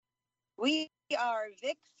We are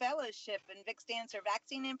VIC Fellowship, and VIC stands for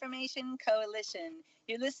Vaccine Information Coalition.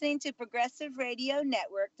 You're listening to Progressive Radio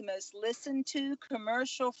Network, the most listened to,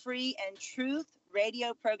 commercial-free, and truth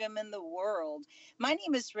radio program in the world. My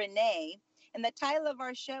name is Renee, and the title of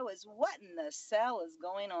our show is What in the Cell is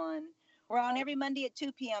Going On? We're on every Monday at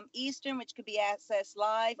 2 p.m. Eastern, which could be accessed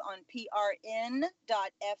live on prn.fm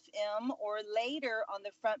or later on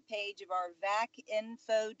the front page of our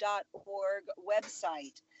vacinfo.org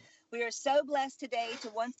website. We are so blessed today to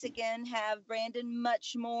once again have Brandon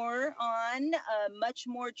Muchmore on. Much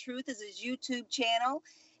More Truth is his YouTube channel.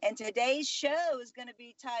 And today's show is going to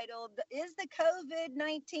be titled, Is the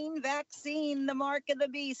COVID-19 Vaccine the Mark of the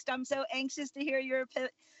Beast? I'm so anxious to hear your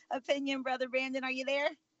opinion, Brother Brandon. Are you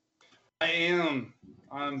there? I am.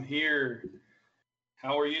 I'm here.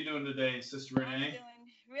 How are you doing today, Sister Renee? I'm doing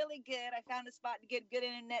really good. I found a spot to get good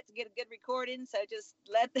internet to get a good recording, so just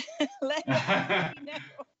let everybody know.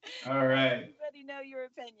 All right. Let everybody know your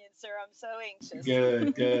opinion, sir. I'm so anxious.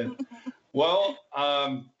 Good. Well,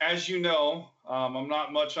 as you know, I'm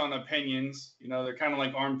not much on opinions. You know, they're kind of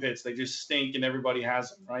like armpits. They just stink and everybody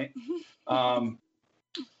has them, right?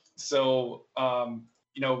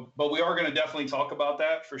 You know, but we are going to definitely talk about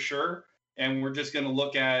that for sure. And we're just going to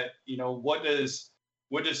look at, you know, what does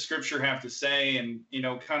Scripture have to say, and, you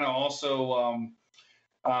know, kind of also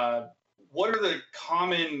what are the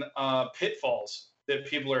common pitfalls that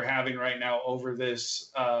people are having right now over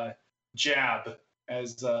this jab,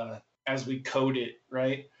 as we code it,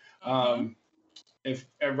 right? Mm-hmm. If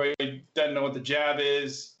everybody doesn't know what the jab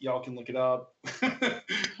is, y'all can look it up.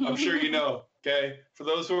 I'm sure you know. Okay, for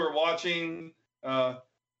those who are watching,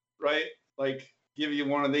 right? Like, give you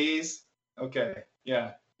one of these. Okay,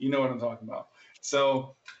 yeah, you know what I'm talking about.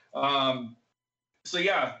 So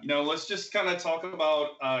yeah, you know, let's just kind of talk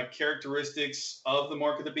about characteristics of the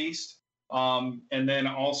mark of the beast, and then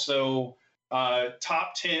also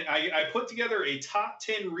top 10. I put together a top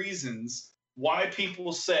 10 reasons why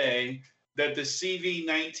people say that the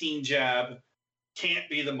CV-19 jab can't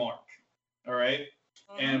be the mark. All right.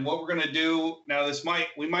 Mm-hmm. And what we're going to do now,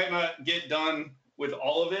 we might not get done with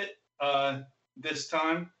all of it this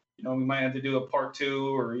time. You know, we might have to do a part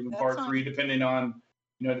 2 or even part 3, depending on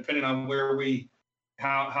where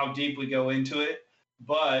how deep we go into it.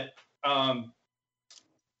 But,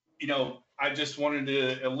 you know, I just wanted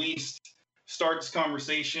to at least start this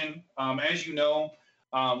conversation. As you know,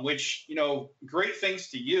 which, you know, great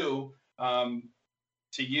thanks to you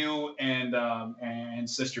and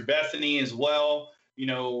Sister Bethany as well. You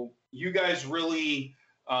know, you guys really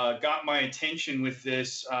got my attention with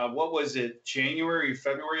this. What was it? January,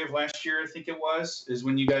 February of last year, I think it was, is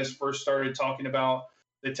when you guys first started talking about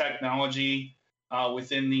the technology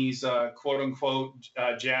within these quote unquote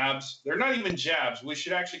jabs. They're not even jabs. We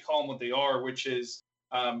should actually call them what they are, which is,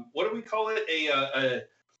 what do we call it?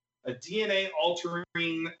 A DNA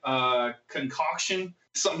altering concoction,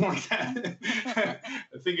 something like that.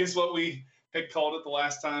 I think it's what we had called it the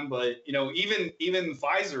last time, but, you know, even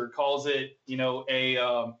Pfizer calls it, you know,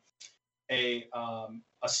 a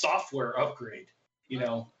software upgrade, you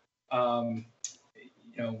know,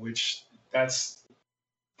 which that's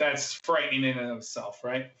frightening in and of itself,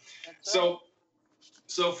 right? That's right.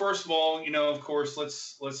 So first of all, you know, of course,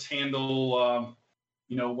 let's handle,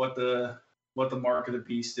 you know, what the mark of the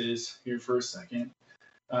beast is here for a second,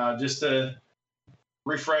 just to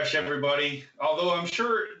refresh everybody. Although I'm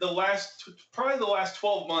sure probably the last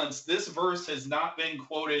 12 months, this verse has not been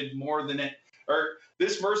quoted more than it, or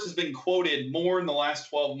this verse has been quoted more in the last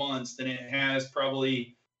 12 months than it has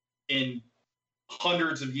probably in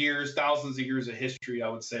hundreds of years, thousands of years of history, I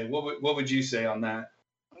would say. What would you say on that?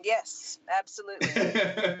 Yes, absolutely.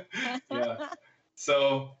 Yeah.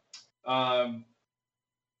 So, all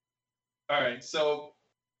right. So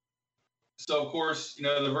of course, you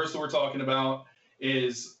know, the verse that we're talking about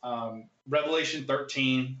is Revelation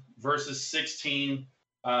 13, verses 16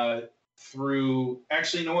 through,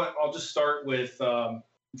 actually, you know what? I'll just start with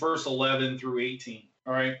verse 11 through 18.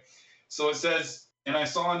 All right. So it says, "And I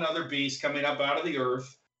saw another beast coming up out of the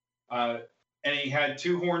earth, and he had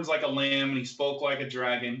 2 horns like a lamb, and he spoke like a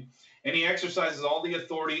dragon. And he exercises all the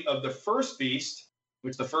authority of the first beast,"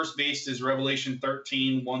 which the first beast is Revelation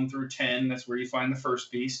 13, 1 through 10. That's where you find the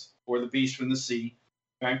first beast, or the beast from the sea.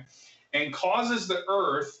 Okay. "And causes the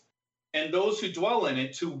earth and those who dwell in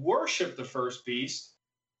it to worship the first beast,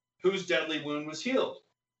 whose deadly wound was healed.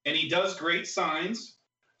 And he does great signs,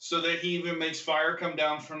 so that he even makes fire come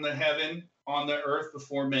down from the heaven on the earth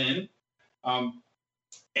before men. And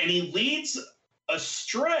he leads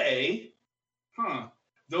astray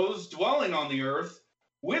those dwelling on the earth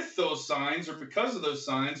with those signs, or because of those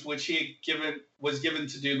signs, which he was given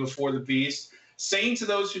to do before the beast, saying to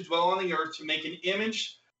those who dwell on the earth to make an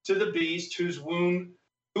image to the beast who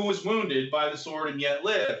was wounded by the sword and yet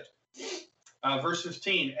lived. Verse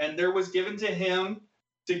 15, and there was given to him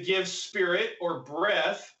to give spirit or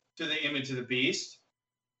breath to the image of the beast,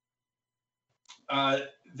 that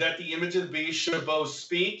the image of the beast should both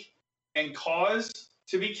speak and cause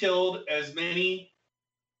to be killed as many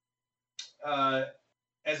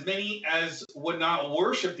as would not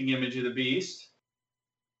worship the image of the beast.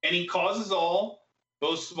 And he causes all,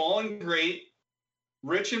 both small and great,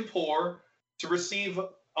 rich and poor, to receive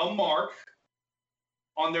a mark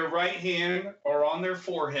on their right hand or on their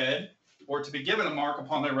forehead, or to be given a mark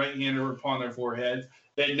upon their right hand or upon their forehead,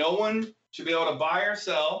 that no one should be able to buy or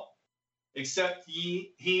sell except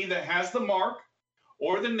he that has the mark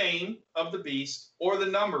or the name of the beast or the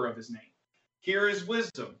number of his name. Here is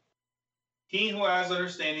wisdom. He who has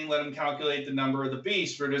understanding, let him calculate the number of the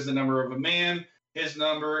beast, for it is the number of a man. His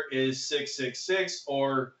number is 666,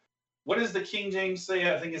 or what does the King James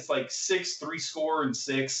say? I think it's like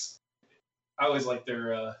 666. I always like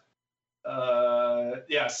their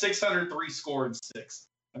 603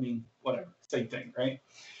 I mean, whatever, same thing, right?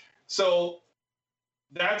 So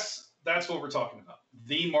that's what we're talking about,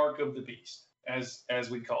 the mark of the beast, as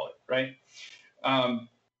we call it, right?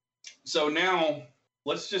 So now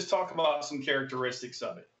let's just talk about some characteristics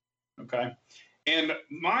of it, okay? And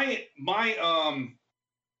my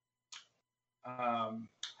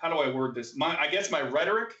how do I word this? I guess my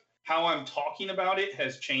rhetoric, how I'm talking about it,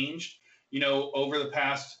 has changed, over the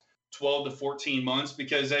past 12 to 14 months,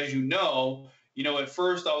 because as you know, at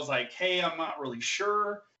first I was like, hey, I'm not really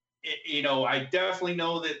sure. I definitely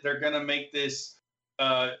know that they're going to make this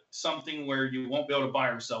something where you won't be able to buy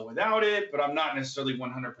or sell without it, but I'm not necessarily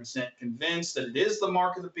 100% convinced that it is the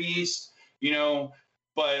mark of the beast,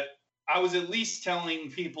 but I was at least telling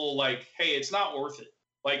people, like, hey, it's not worth it.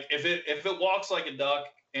 Like, if it walks like a duck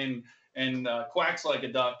and quacks like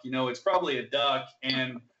a duck, it's probably a duck,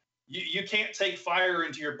 and you can't take fire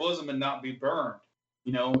into your bosom and not be burned.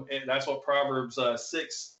 That's what Proverbs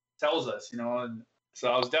 6 tells us, and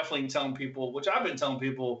so I was definitely telling people, which I've been telling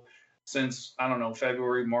people since, I don't know,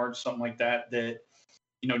 February, March, something like that,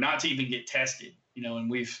 not to even get tested, and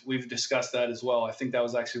we've discussed that as well. I think that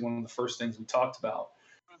was actually one of the first things we talked about.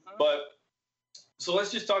 But so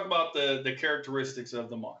let's just talk about the characteristics of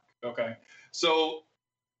the mark. Okay. So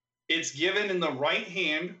it's given in the right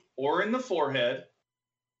hand or in the forehead.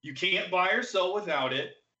 You can't buy or sell without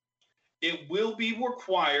it. It will be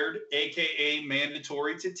required, aka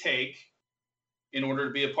mandatory, to take in order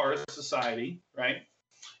to be a part of society, right?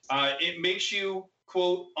 It makes you,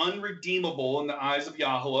 quote, unredeemable in the eyes of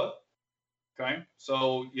Yahweh. Okay,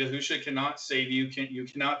 so Yahusha cannot save you. You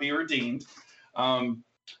cannot be redeemed.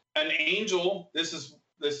 An angel. This is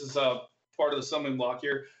part of the stumbling block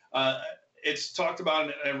here. It's talked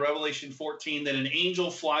about in Revelation 14 that an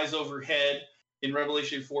angel flies overhead in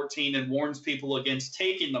Revelation 14 and warns people against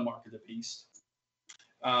taking the mark of the beast.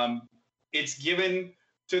 It's given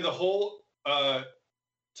to the whole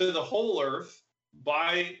earth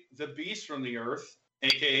by the beast from the earth,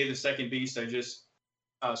 aka the second beast I just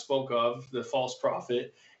spoke of, the false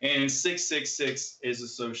prophet, and 666 is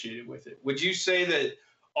associated with it. Would you say that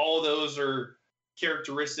all of those are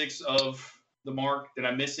characteristics of the mark? Did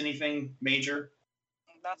I miss anything major?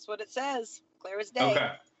 That's what it says, clear as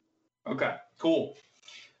day. Okay, cool.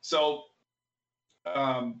 So,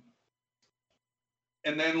 and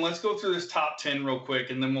then let's go through this top 10 real quick,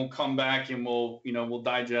 and then we'll come back and we'll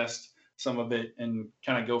digest some of it and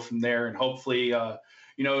kind of go from there. And hopefully,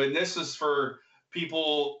 and this is for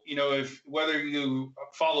people, if whether you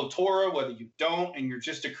follow Torah, whether you don't, and you're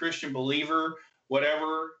just a Christian believer,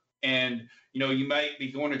 whatever, and you might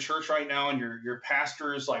be going to church right now, and your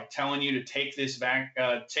pastor is like telling you to take this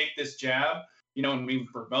jab, and we've been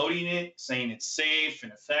promoting it, saying it's safe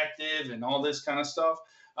and effective and all this kind of stuff.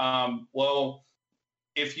 Well,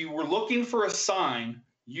 if you were looking for a sign,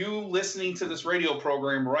 you listening to this radio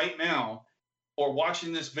program right now or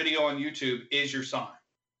watching this video on YouTube is your sign.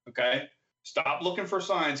 Okay? Stop looking for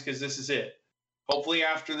signs, because this is it. Hopefully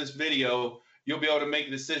after this video, you'll be able to make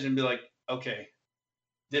a decision and be like, okay,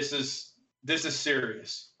 this is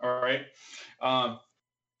serious. All right.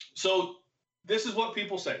 So this is what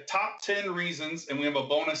people say. Top 10 reasons, and we have a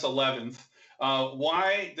bonus 11th,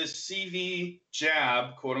 why the CV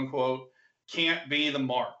jab, quote unquote, can't be the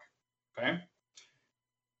mark. Okay.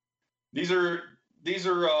 These are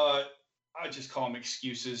I just call them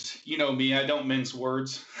excuses. You know me, I don't mince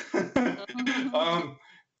words.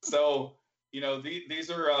 So these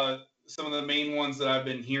are some of the main ones that I've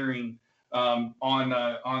been hearing.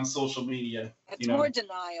 on social media. It's more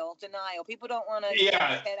denial. People don't want to get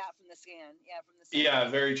head out from the scan. From the scan. Yeah,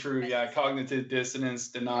 very true. Yeah, cognitive dissonance,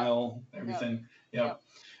 denial, everything. Yep.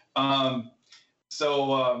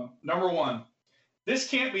 So number one, this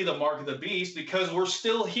can't be the mark of the beast because we're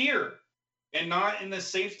still here and not in the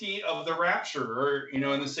safety of the rapture or, in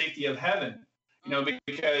the safety of heaven,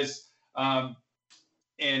 because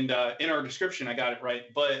in our description, I got it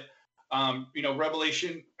right. But,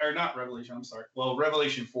 Revelation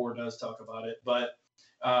 4 does talk about it. But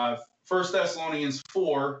 1 Thessalonians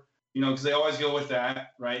 4, because they always go with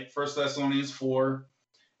that, right? 1 Thessalonians 4,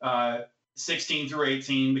 16 through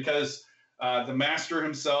 18, because the master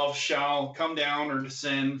himself shall come down or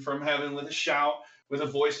descend from heaven with a shout, with the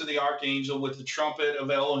voice of the archangel, with the trumpet of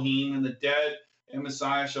Elohim, and the dead and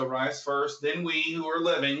Messiah shall rise first. Then we who are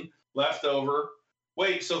living, left over.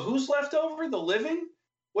 Wait, so who's left over? The living?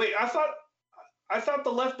 Wait, I thought the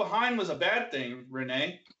left behind was a bad thing,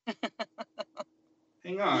 Renee.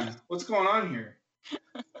 Hang on. What's going on here?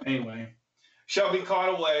 Anyway, shall be caught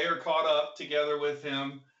away or caught up together with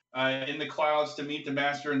him in the clouds to meet the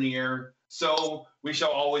master in the air. So we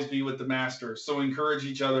shall always be with the master. So encourage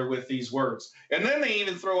each other with these words. And then they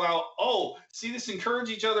even throw out, see this, encourage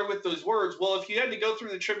each other with those words. Well, if you had to go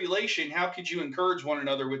through the tribulation, how could you encourage one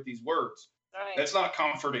another with these words? Right. That's not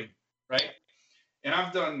comforting, right? And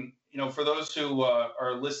I've done, for those who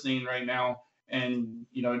are listening right now and,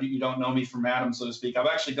 you don't know me from Adam, so to speak, I've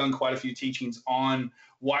actually done quite a few teachings on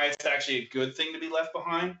why it's actually a good thing to be left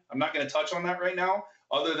behind. I'm not going to touch on that right now,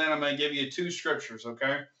 other than I'm going to give you 2 scriptures,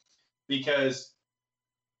 okay? Because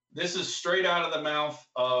this is straight out of the mouth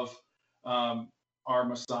of our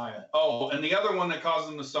Messiah. Oh, and the other one that caused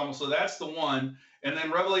them to stumble, so that's the one. And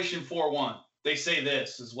then Revelation 4:1, they say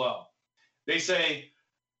this as well. They say,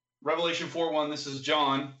 Revelation 4:1, this is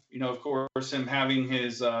John, of course, him having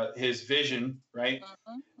his vision, right?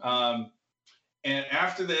 Mm-hmm. And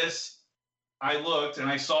after this, I looked and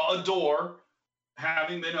I saw a door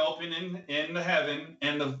having been opened in the heaven,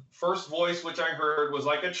 and the first voice which I heard was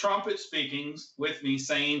like a trumpet speaking with me,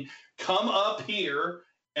 saying, "Come up here,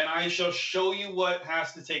 and I shall show you what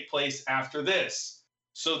has to take place after this."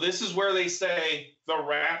 So this is where they say the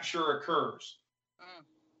rapture occurs.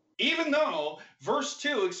 Even though verse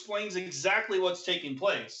 2 explains exactly what's taking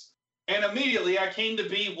place. And immediately I came to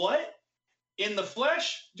be what? In the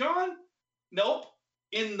flesh, John? Nope.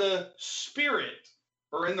 In the spirit,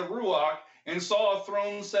 or in the Ruach, and saw a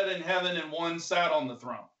throne set in heaven, and one sat on the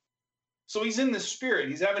throne. So he's in the spirit.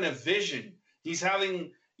 He's having a vision. He's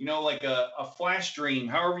having, like a flash dream,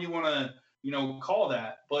 however you want to, call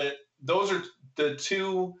that. But those are the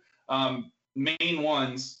 2 main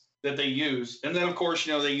ones that they use. And then, of course,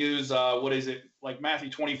 they use, like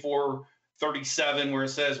Matthew 24:37, where it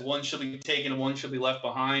says one shall be taken and one shall be left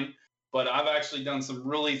behind. But I've actually done some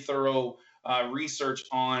really thorough research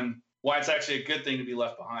on why it's actually a good thing to be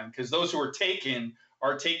left behind. Because those who are taken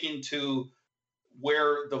to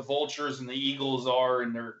where the vultures and the eagles are,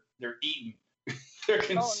 and they're eaten. They're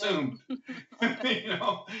consumed.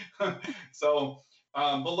 Oh, no. So,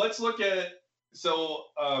 but let's look at,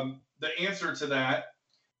 the answer to that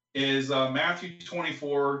is Matthew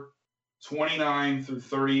 24:29 through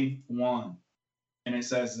 31, and it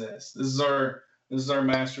says this. This is our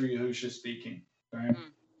master Yahushua speaking. Okay?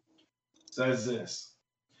 It says this: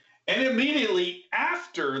 and immediately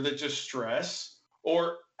after the distress,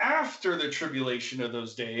 or after the tribulation of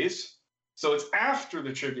those days, so it's after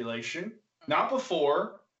the tribulation, not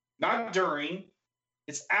before, not during,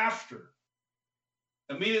 it's after.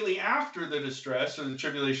 Immediately after the distress or the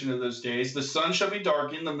tribulation of those days, the sun shall be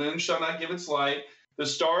darkened, the moon shall not give its light, the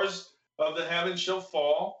stars of the heavens shall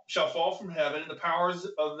fall from heaven, and the powers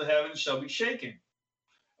of the heavens shall be shaken.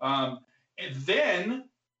 And then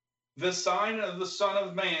the sign of the Son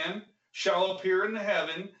of Man shall appear in the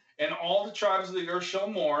heaven, and all the tribes of the earth shall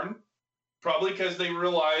mourn, probably because they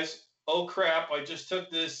realize, oh crap, I just took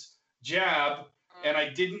this jab, and I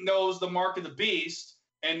didn't know it was the mark of the beast,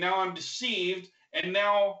 and now I'm deceived, and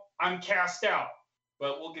now I'm cast out.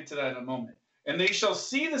 But we'll get to that in a moment. And they shall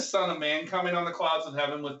see the Son of Man coming on the clouds of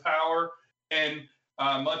heaven with power and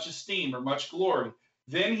much esteem, or much glory.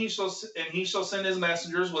 Then he shall send his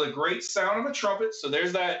messengers with a great sound of a trumpet. So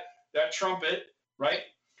there's that trumpet, right?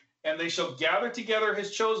 And they shall gather together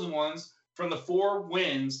his chosen ones from the 4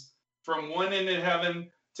 winds, from one end of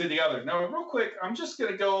heaven to the other. Now, real quick, I'm just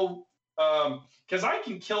going to go, because I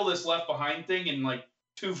can kill this left behind thing in like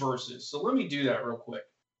 2 verses. So let me do that real quick.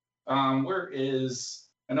 Where is,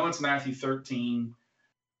 I know it's Matthew 13.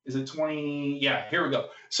 Is it 20? Yeah, here we go.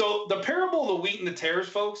 So the parable of the wheat and the tares,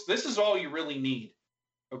 folks, this is all you really need.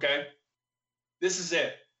 Okay? This is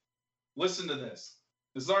it. Listen to this.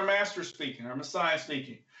 This is our master speaking, our Messiah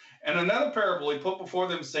speaking. And another parable he put before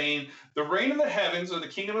them, saying, the reign of the heavens, or the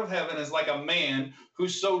kingdom of heaven, is like a man who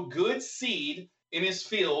sowed good seed in his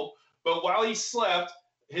field, but while he slept,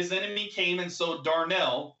 his enemy came and sowed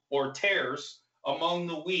darnel, or tares, among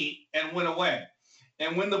the wheat, and went away.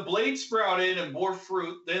 And when the blade sprouted and bore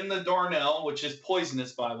fruit, then the darnel, which is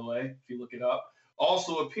poisonous, by the way, if you look it up,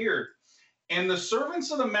 also appeared. And the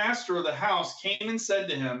servants of the master of the house came and said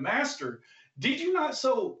to him, Master, did you not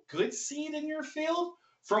sow good seed in your field?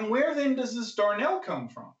 From where then does this darnel come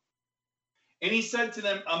from? And he said to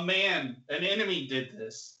them, a man, an enemy, did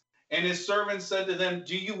this. And his servants said to them,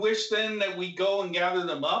 do you wish then that we go and gather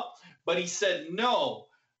them up? But he said, no,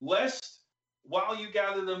 lest while you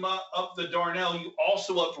gather them up the darnel, you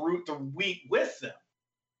also uproot the wheat with them.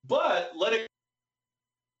 But let it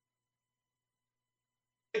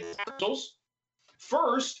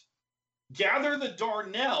first gather the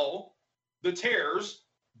darnel, the tares,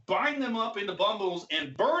 bind them up into bundles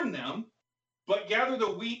and burn them, but gather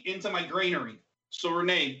the wheat into my granary. So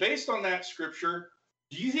Renee, based on that scripture,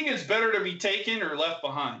 do you think it's better to be taken or left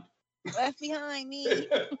behind? Left behind me.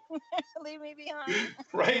 Leave me behind.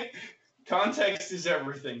 Right? Context is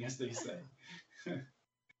everything, as they say.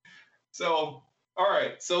 So, all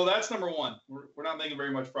right. So that's number one. We're not making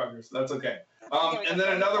very much progress. So that's okay. And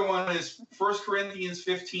then another one is 1 Corinthians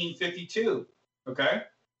 15:52. Okay?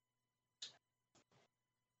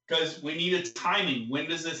 Because we need a timing. When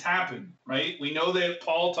does this happen? Right? We know that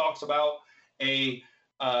Paul talks about a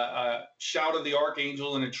shout of the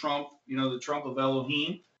archangel and a trump, the trump of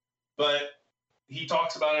Elohim. But he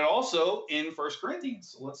talks about it also in 1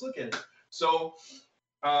 Corinthians. So let's look at it. So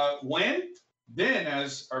when? Then,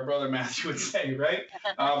 as our brother Matthew would say, right?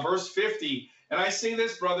 Verse 50. And I say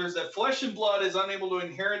this, brothers, that flesh and blood is unable to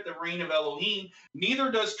inherit the reign of Elohim.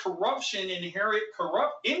 Neither does corruption inherit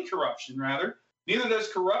incorruption, rather. Neither does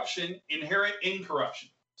corruption inherit incorruption.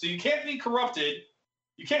 So you can't be corrupted.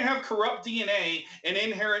 You can't have corrupt DNA and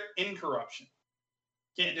inherit incorruption.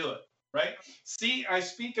 Can't do it, right? See, I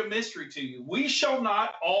speak a mystery to you. We shall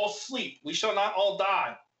not all sleep. We shall not all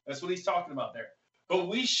die. That's what he's talking about there. But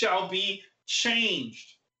we shall be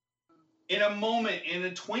changed in a moment, in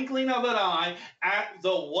a twinkling of an eye, at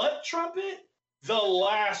the what trumpet? The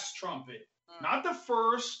last trumpet. Not the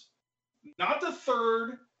first, not the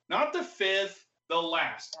third, not the fifth, the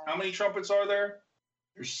last. How many trumpets are there?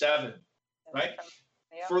 There's 7, right?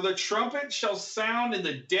 Yep. For the trumpet shall sound, and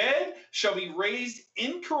the dead shall be raised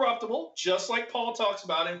incorruptible, just like Paul talks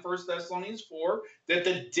about in 1 Thessalonians 4, that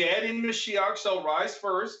the dead in Mashiach shall rise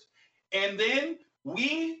first, and then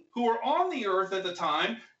we who are on the earth at the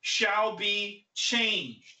time shall be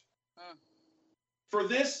changed. For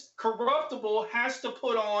this corruptible has to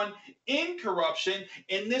put on incorruption,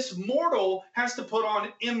 and this mortal has to put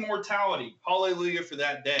on immortality. Hallelujah for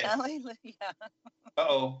that day. Hallelujah.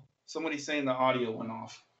 Uh-oh. Somebody's saying the audio went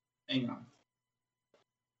off. Hang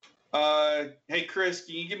on. Hey, Chris,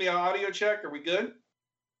 can you give me an audio check? Are we good?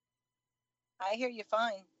 I hear you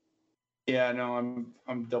fine. Yeah, no,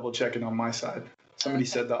 I'm double checking on my side. Somebody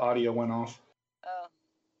said the audio went off. Oh.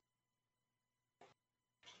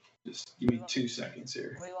 Just give me 2 seconds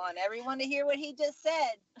here. We want everyone to hear what he just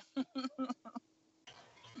said. Let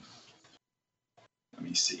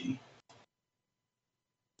me see.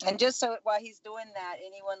 And just so while he's doing that,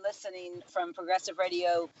 anyone listening from Progressive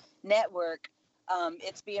Radio Network,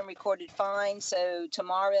 it's being recorded fine. So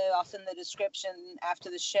tomorrow I'll send the description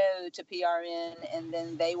after the show to PRN, and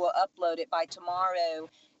then they will upload it by tomorrow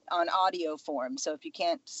on audio form. So if you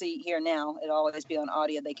can't see here now, it'll always be on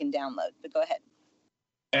audio they can download. But go ahead.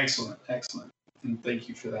 Excellent. And thank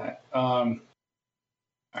you for that. All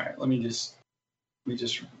right, let me just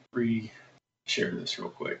re-share this real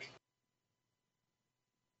quick.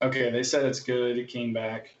 Okay, they said it's good. It came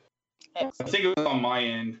back. Excellent. I think it was on my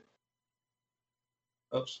end.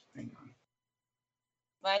 Oops, hang on.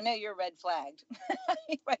 Well, I know you're red flagged.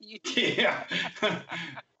 Yeah.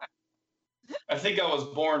 I think I was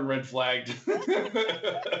born red flagged.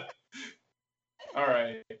 All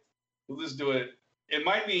right, we'll just do it. It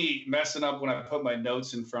might be messing up when I put my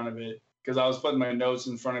notes in front of it, because I was putting my notes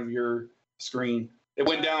in front of your screen. It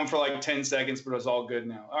went down for like 10 seconds, but it's all good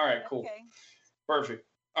now. All right, cool. Okay. Perfect.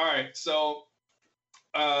 All right, so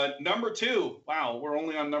number 2. Wow, we're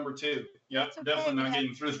only on number 2. Yep, okay. Definitely not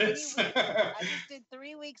getting through this. I just did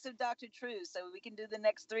 3 weeks of Dr. True, so we can do the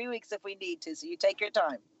next 3 weeks if we need to. So you take your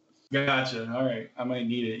time. Gotcha. All right, I might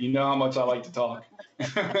need it. You know how much I like to talk.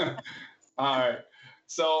 All right.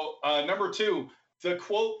 So number 2, the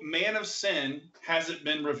quote "man of sin" hasn't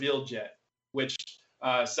been revealed yet, which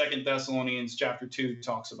 2 Thessalonians chapter 2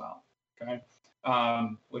 talks about. Okay.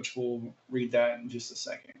 which we'll read that in just a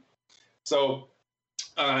second. So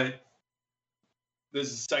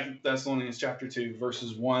this is 2 Thessalonians chapter 2,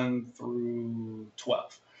 verses 1 through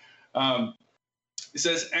 12. It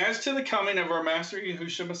says, as to the coming of our Master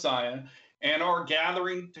Yahushua Messiah and our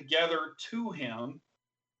gathering together to him,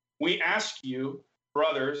 we ask you,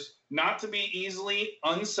 brothers, not to be easily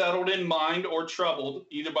unsettled in mind or troubled,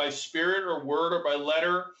 either by spirit or word or by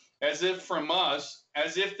letter, as if from us,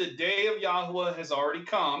 as if the day of Yahuwah has already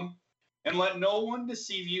come, and let no one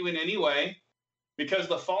deceive you in any way, because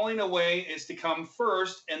the falling away is to come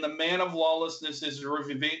first, and the man of lawlessness is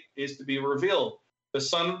to be revealed, the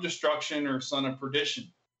son of destruction or son of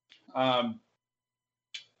perdition. And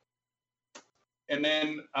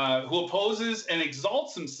then who opposes and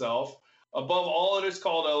exalts himself above all that is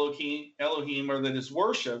called Elohim, or that is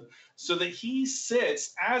worship, so that he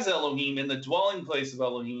sits as Elohim in the dwelling place of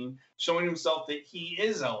Elohim, showing himself that he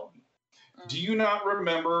is Elohim. Do you not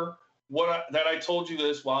remember that I told you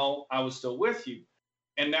this while I was still with you?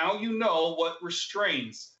 And now you know what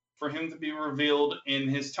restrains for him to be revealed in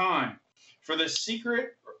his time. For the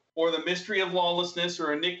secret or the mystery of lawlessness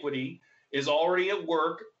or iniquity is already at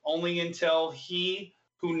work, only until he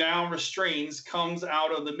who now restrains comes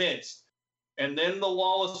out of the midst. And then the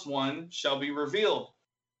lawless one shall be revealed,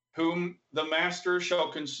 whom the master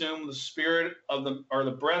shall consume the spirit of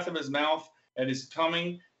the breath of his mouth at his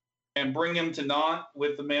coming, and bring him to naught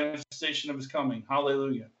with the manifestation of his coming.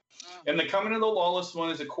 Hallelujah. And the coming of the lawless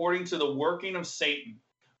one is according to the working of Satan,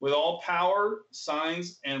 with all power,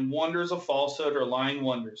 signs, and wonders of falsehood or lying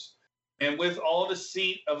wonders, and with all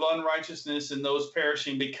deceit of unrighteousness in those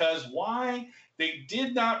perishing, because why? They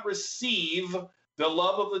did not receive the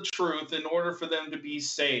love of the truth in order for them to be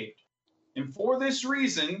saved. And for this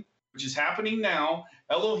reason, which is happening now,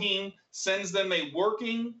 Elohim sends them a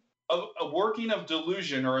working of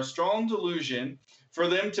delusion, or a strong delusion, for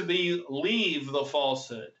them to believe the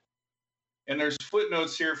falsehood. And there's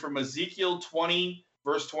footnotes here from Ezekiel 20,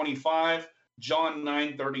 verse 25, John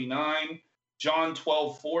 9:39, John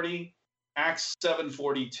 12:40, Acts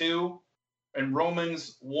 7:42, and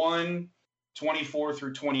Romans 1:24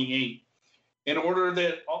 through 28. In order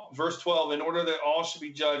that, verse 12, in order that all should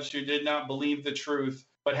be judged who did not believe the truth,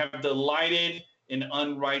 but have delighted in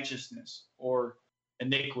unrighteousness, or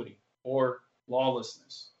iniquity, or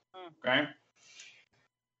lawlessness. Okay?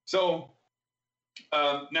 So,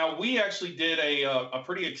 now we actually did a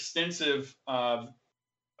pretty extensive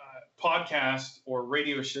podcast or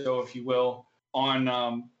radio show, if you will, on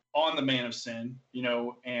the Man of Sin,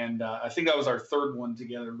 and I think that was our third one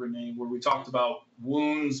together, Renee, where we talked about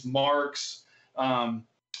wounds, marks, and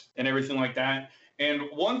everything like that. And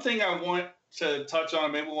one thing I want to touch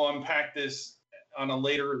on, maybe we'll unpack this on a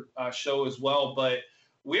later show as well, but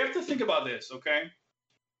we have to think about this, okay?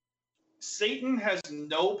 Satan has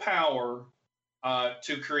no power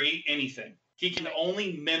to create anything. He can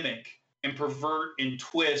only mimic and pervert and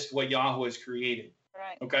twist what Yahweh has created.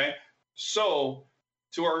 Right. Okay? So,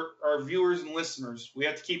 to our viewers and listeners, we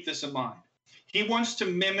have to keep this in mind. He wants to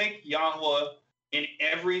mimic Yahweh in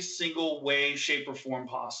every single way, shape, or form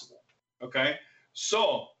possible. Okay?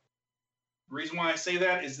 So, the reason why I say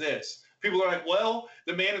that is this. People are like, well,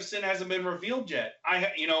 the Man of Sin hasn't been revealed yet.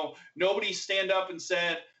 Nobody stand up and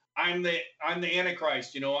said, I'm the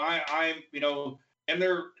Antichrist, and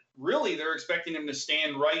they're expecting him to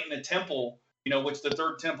stand right in a temple, which the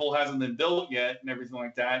third temple hasn't been built yet, and everything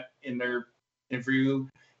like that in their view.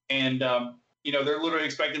 And they're literally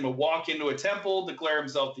expecting him to walk into a temple, declare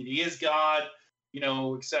himself that he is God,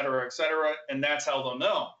 et cetera, and that's how they'll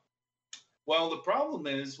know. Well, the problem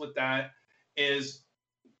is with that is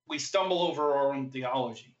we stumble over our own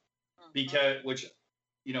theology, which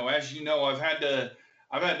as you know, I've had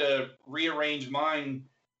to rearrange mine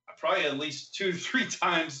probably at least 2 to 3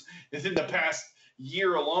 times within the past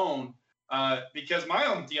year alone, because my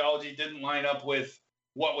own theology didn't line up with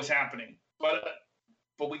what was happening. But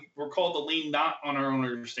we're called to lean not on our own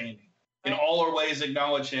understanding. In all our ways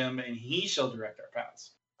acknowledge him, and he shall direct our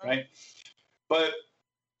paths. Right? But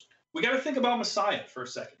we got to think about Messiah for a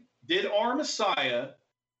second. Did our Messiah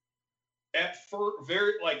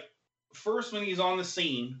first when he's on the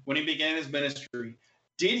scene, when he began his ministry,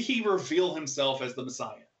 did he reveal himself as the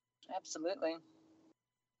Messiah? Absolutely.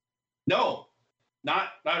 No,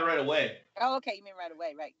 not right away. Oh, okay. You mean right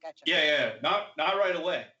away, right? Gotcha. Yeah, not right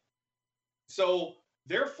away. So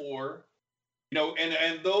therefore,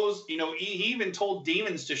 and those, he even told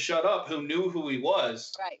demons to shut up who knew who he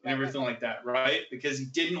was, and everything like that, right? Because he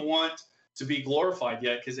didn't want to be glorified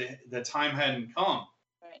yet, because the time hadn't come,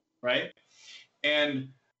 right?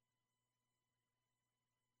 And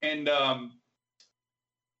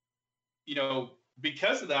you know,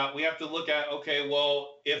 because of that, we have to look at, okay,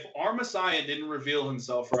 well, if our Messiah didn't reveal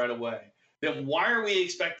himself right away, then why are we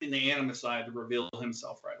expecting the Anti-Messiah to reveal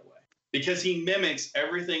himself right away? Because he mimics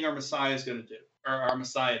everything our Messiah is going to do, or our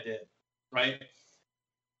Messiah did, right?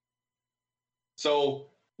 So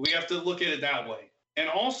we have to look at it that way. And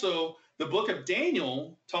also, the book of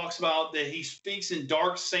Daniel talks about that he speaks in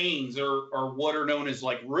dark sayings, or what are known as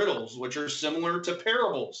like riddles, which are similar to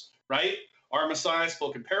parables, right? Our Messiah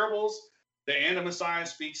spoke in parables. The Anti-Messiah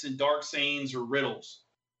speaks in dark sayings or riddles.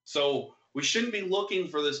 So we shouldn't be looking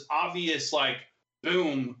for this obvious, like,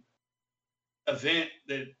 boom event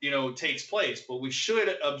that, you know, takes place, but we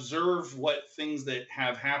should observe what things that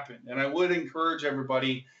have happened. And I would encourage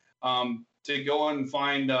everybody to go and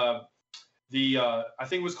find I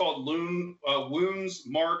think it was called Wounds,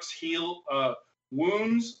 Marks, Healed,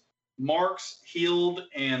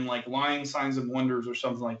 and like Lying Signs and Wonders or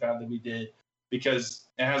something like that we did, because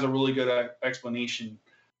it has a really good explanation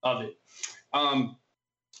of it.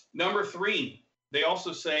 Number 3, they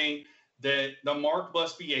also say that the mark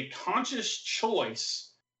must be a conscious choice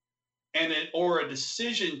or a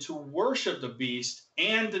decision to worship the beast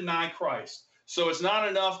and deny Christ. So it's not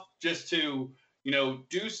enough just to, you know,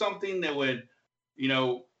 do something that would,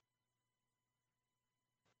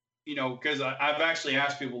 because I've actually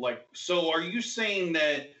asked people, like, so are you saying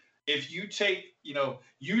that if you take,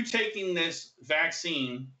 you taking this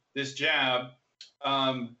vaccine, this jab,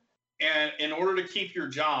 and in order to keep your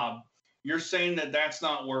job, you're saying that that's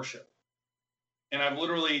not worship? And I've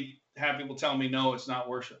literally had people tell me, no, it's not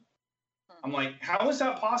worship. I'm like, how is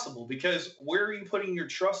that possible? Because where are you putting your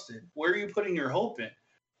trust in? Where are you putting your hope in?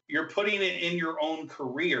 You're putting it in your own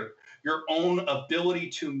career, your own ability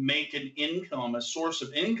to make an income, a source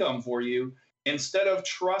of income for you, instead of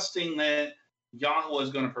trusting that Yahweh is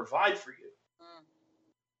going to provide for you.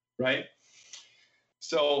 Right?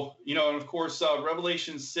 So, and of course,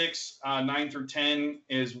 Revelation 6, 9 through 10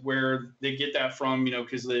 is where they get that from,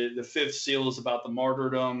 because the fifth seal is about the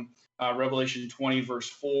martyrdom. Revelation 20, verse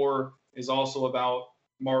 4 is also about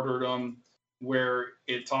martyrdom, where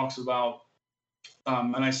it talks about,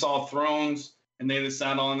 and I saw thrones, and they that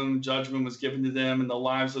sat on them, judgment was given to them, and the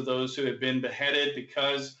lives of those who had been beheaded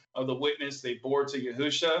because of the witness they bore to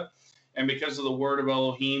Yahusha, and because of the word of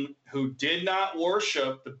Elohim, who did not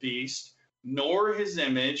worship the beast, nor his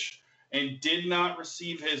image, and did not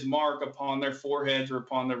receive his mark upon their foreheads or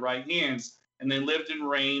upon their right hands. And they lived and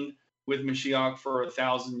reigned with Mashiach for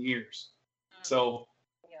 1,000 years. So,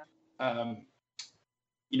 that's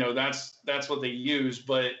what they use.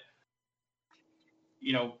 But,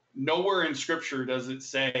 nowhere in Scripture does it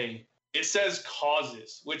say, it says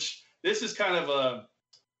causes, which this is kind of a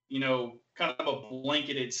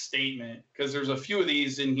blanketed statement, because there's a few of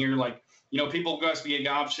these in here, like, people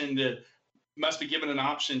must be given an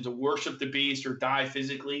option to worship the beast or die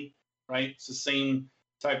physically, right? It's the same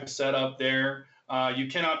type of setup there. You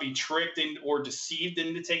cannot be tricked or deceived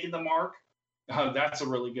into taking the mark. That's a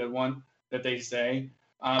really good one that they say.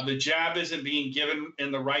 The jab isn't being given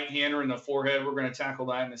in the right hand or in the forehead. We're going to tackle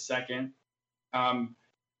that in a second.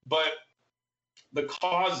 But the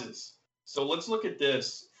causes. So let's look at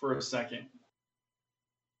this for a second.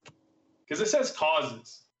 Because it says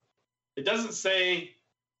causes. It doesn't say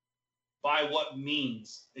by what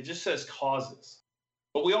means. It just says causes.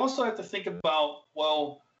 But we also have to think about,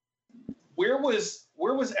 well, where was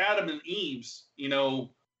Adam and Eve's,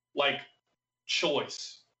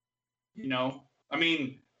 choice? I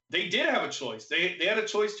mean, they did have a choice. They had a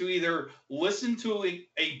choice to either listen to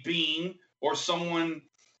a being or someone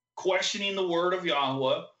questioning the word of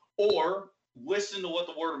Yahweh, or listen to what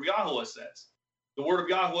the word of Yahweh says. The word of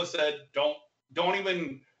Yahweh said, don't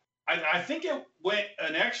even, I think it went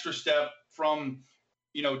an extra step from,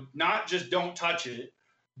 not just don't touch it,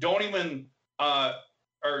 don't even,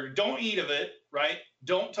 or don't eat of it, right?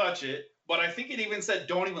 Don't touch it. But I think it even said,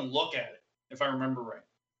 don't even look at it, if I remember right.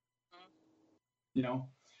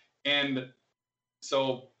 And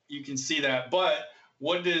so you can see that. But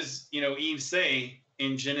what does, Eve say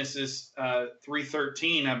in Genesis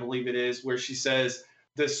 3:13, I believe it is, where she says,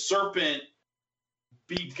 the serpent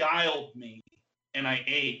beguiled me and I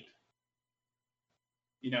ate.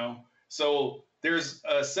 So there's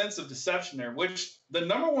a sense of deception there, which the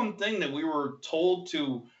number one thing that we were told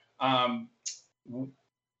to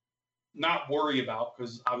not worry about,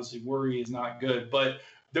 because obviously worry is not good, but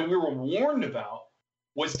that we were warned about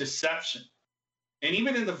was deception. And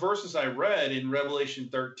even in the verses I read in Revelation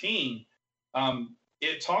 13,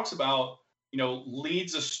 it talks about,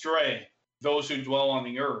 leads astray those who dwell on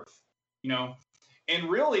the earth, And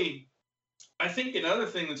really, I think another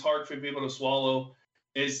thing that's hard for people to swallow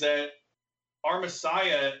is that our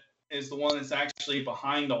Messiah is the one that's actually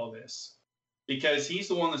behind all this, because he's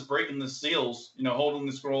the one that's breaking the seals, holding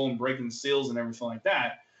the scroll and breaking the seals and everything like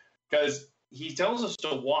that. Because he tells us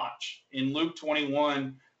to watch. In Luke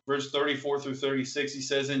 21, verse 34 through 36, he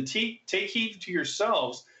says, "And take heed to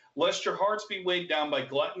yourselves, lest your hearts be weighed down by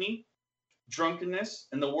gluttony, drunkenness,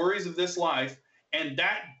 and the worries of this life, and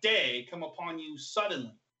that day come upon you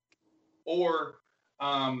suddenly." Or,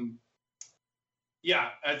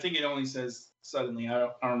 I think it only says suddenly. I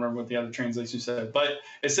don't remember what the other translation said. But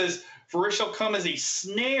it says, "For it shall come as a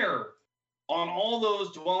snare on all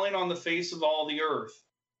those dwelling on the face of all the earth.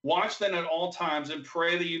 Watch then at all times and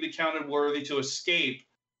pray that you be counted worthy to escape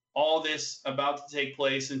all this about to take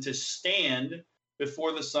place and to stand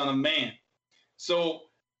before the Son of Man." So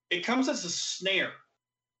it comes as a snare.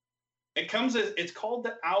 It's called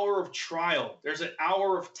the hour of trial. There's an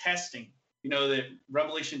hour of testing, that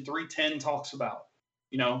Revelation 3:10 talks about,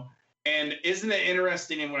 And isn't it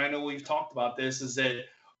interesting, and when I know we've talked about this, is that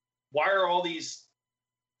why are all these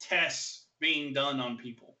tests being done on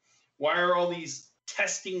people? Why are all these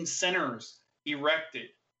testing centers erected,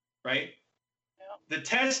 right? Yeah. The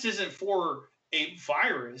test isn't for a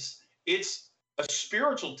virus. It's a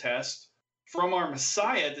spiritual test from our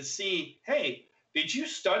Messiah to see, hey, did you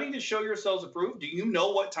study to show yourselves approved? Do you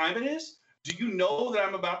know what time it is? Do you know that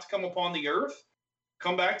I'm about to come upon the earth,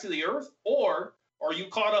 come back to the earth? Or are you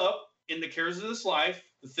caught up in the cares of this life,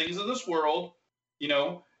 the things of this world,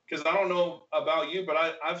 because I don't know about you, but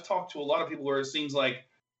I've talked to a lot of people where it seems like,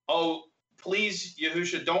 oh, please,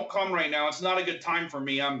 Yahusha, don't come right now. It's not a good time for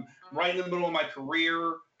me. I'm right in the middle of my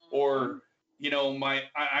career, or,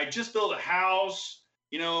 I just built a house,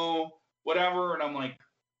 whatever. And I'm like,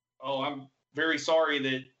 oh, I'm very sorry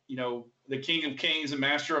that, the King of Kings and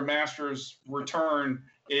Master of Masters return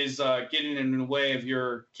is getting in the way of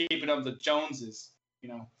your keeping up the Joneses,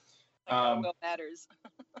 What matters.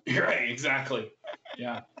 Right, exactly.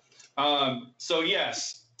 Yeah. So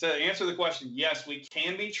yes, to answer the question, yes, we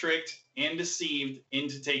can be tricked and deceived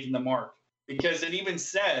into taking the mark, because it even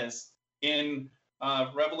says in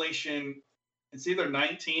Revelation, it's either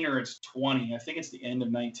 19 or it's 20. I think it's the end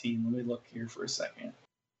of 19. Let me look here for a second.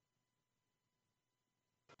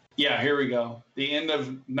 Yeah, here we go. The end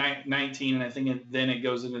of 19, and I think then it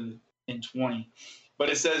goes into in 20. But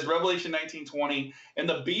it says, Revelation 19:20, "And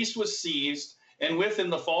the beast was seized, and with him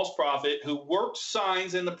the false prophet, who worked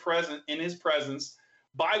signs in his presence,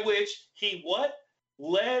 by which he" what?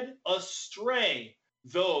 "Led astray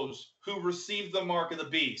those who received the mark of the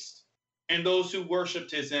beast, and those who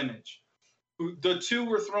worshipped his image. The two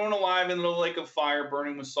were thrown alive into the lake of fire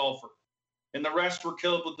burning with sulfur. And the rest were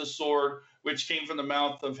killed with the sword, which came from the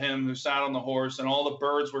mouth of him who sat on the horse, and all the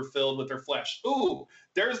birds were filled with their flesh." Ooh,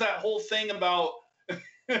 there's that whole thing about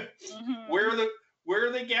where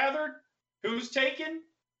are they gathered? Who's taken?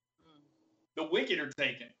 The wicked are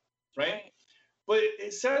taken, right? But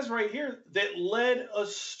it says right here that led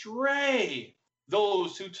astray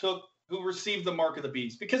those who received the mark of the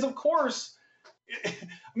beast. Because of course,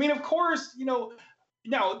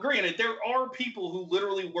 now granted, there are people who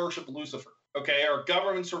literally worship Lucifer. Okay, our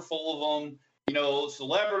governments are full of them.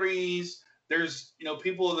 Celebrities. There's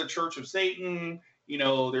people of the Church of Satan.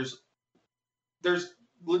 There's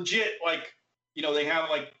legit they have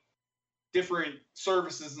different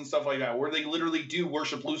services and stuff like that where they literally do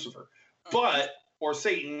worship Lucifer, or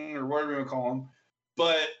Satan, or whatever you want to call him.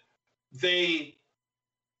 But they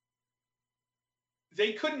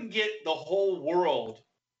couldn't get the whole world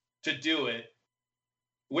to do it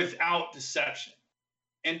without deception.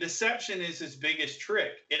 And deception is his biggest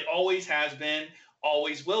trick. It always has been,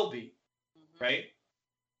 always will be, right?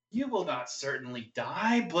 "You will not certainly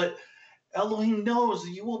die, but Elohim knows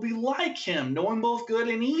that you will be like him, knowing both good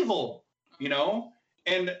and evil,"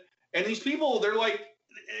 And these people, they're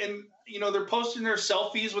they're posting their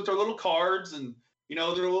selfies with their little cards and, their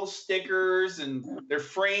little stickers and their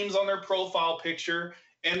frames on their profile picture.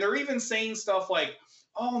 And they're even saying stuff like,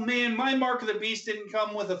 "Oh man, my mark of the beast didn't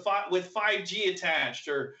come with 5G attached,"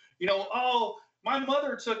 or, "Oh, my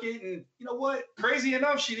mother took it, and what? Crazy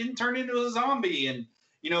enough, she didn't turn into a zombie." And,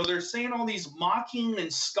 they're saying all these mocking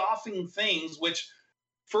and scoffing things, which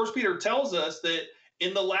First Peter tells us that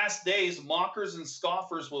in the last days, mockers and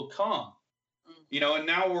scoffers will come. And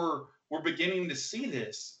now we're beginning to see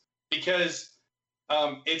this, because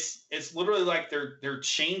it's literally like they're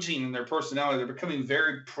changing in their personality. They're becoming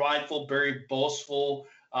very prideful, very boastful,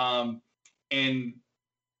 and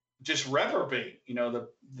just reprobate.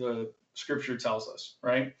 The scripture tells us,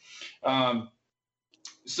 right?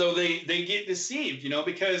 So they get deceived,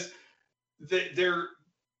 because they're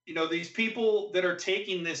these people that are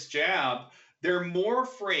taking this jab, they're more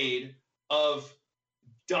afraid of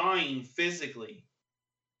dying physically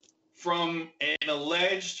from an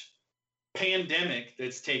alleged pandemic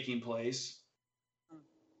that's taking place,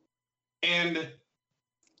 and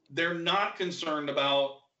they're not concerned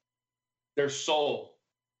about their soul,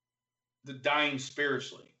 the dying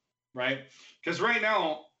spiritually, right? Because right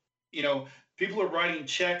now, people are writing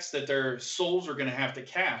checks that their souls are going to have to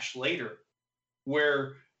cash later,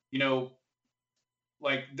 where,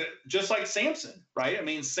 just like Samson, right? I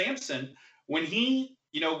mean, Samson, when he,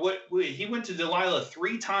 he went to Delilah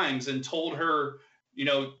 3 times and told her,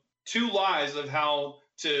 2 lies of how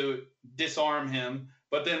to disarm him,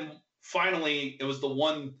 but then finally it was the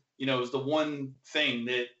one, thing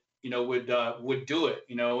that, would do it,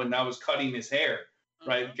 and that was cutting his hair,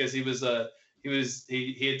 right? Mm-hmm. Because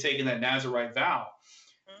he had taken that Nazirite vow.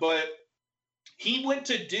 Mm-hmm. But he went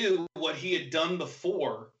to do what he had done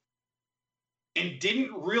before and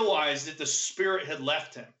didn't realize that the spirit had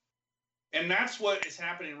left him. And that's what is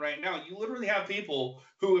happening right now. You literally have people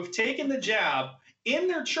who have taken the jab in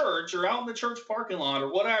their church or out in the church parking lot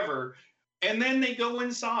or whatever, and then they go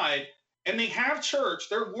inside and they have church,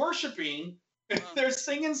 they're worshiping, they're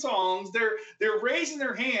singing songs, they're raising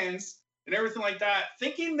their hands and everything like that,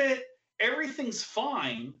 thinking that everything's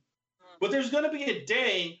fine. But there's going to be a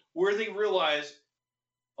day where they realize,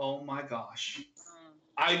 oh my gosh,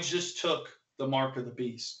 I just took the mark of the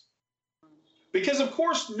beast. Because of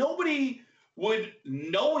course, nobody would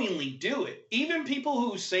knowingly do it. Even people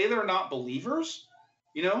who say they're not believers,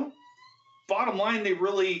 bottom line, they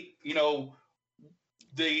really,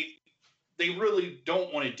 they really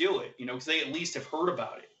don't want to do it, because they at least have heard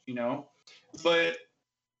about it, But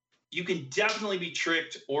you can definitely be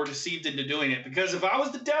tricked or deceived into doing it. Because if I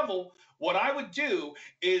was the devil, what I would do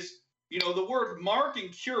is, the word mark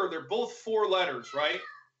and cure, they're both 4 letters, right?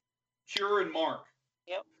 Cure and mark.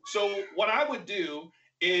 Yep. So what I would do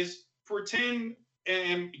is pretend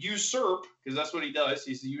and usurp, because that's what he does.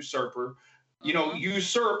 He's the usurper.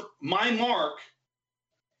 Usurp my mark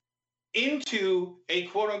into a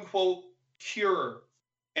quote unquote cure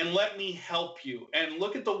and let me help you. And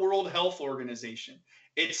look at the World Health Organization.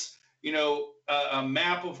 It's, a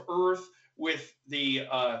map of Earth with the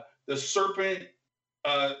serpent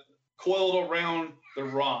coiled around the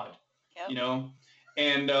rod, yep.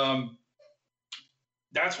 And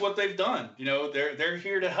that's what they've done. They're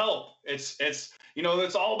here to help. It's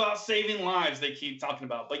all about saving lives, they keep talking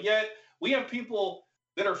about. But yet we have people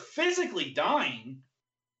that are physically dying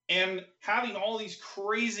and having all these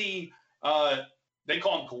crazy, they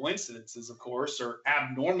call them coincidences, of course, or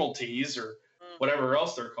abnormalities or whatever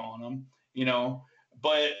else they're calling them,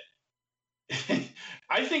 But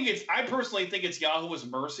I personally think it's Yahweh's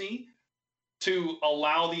mercy to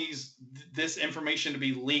allow this information to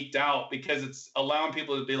be leaked out, because it's allowing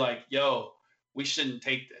people to be like, yo, we shouldn't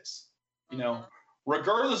take this,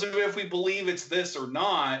 regardless of if we believe it's this or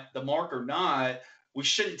not, the mark or not, we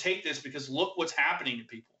shouldn't take this, because look what's happening to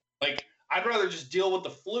people. Like, I'd rather just deal with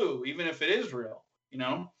the flu, even if it is real,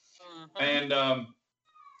 And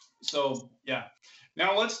so, yeah.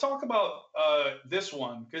 Now let's talk about this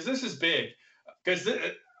one, because this is big. Because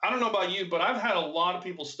I don't know about you, but I've had a lot of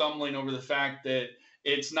people stumbling over the fact that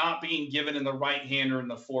it's not being given in the right hand or in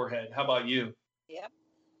the forehead. How about you? Yep.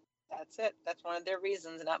 That's it. That's one of their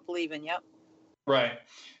reasons, not believing. Yep. Right.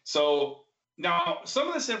 So now some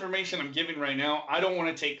of this information I'm giving right now, I don't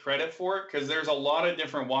want to take credit for it, because there's a lot of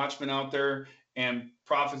different watchmen out there and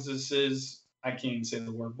prophetesses. I can't even say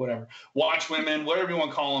the word, whatever. Watchwomen, whatever you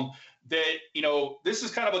want to call them, that, this is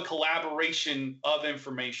kind of a collaboration of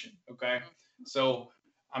information. Okay. So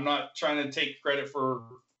I'm not trying to take credit for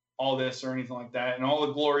all this or anything like that. And all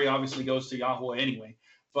the glory obviously goes to Yahweh anyway.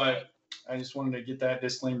 But I just wanted to get that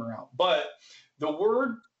disclaimer out. But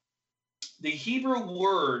the Hebrew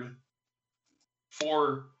word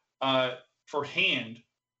for hand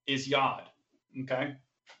is yod. Okay.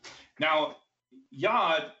 Now,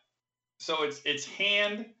 yod, so it's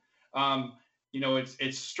hand,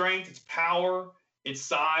 it's strength, it's power, it's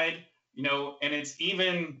side, and it's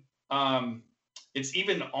even arm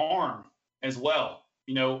as well.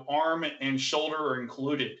 Arm and shoulder are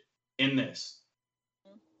included in this.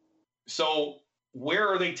 So where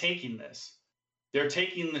are they taking this? They're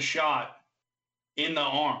taking the shot in the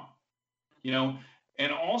arm,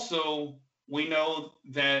 and also we know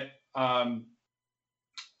that,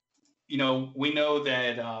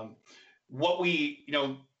 what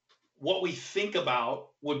we think about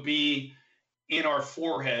would be in our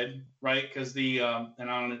forehead, right? Because and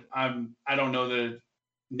I don't know the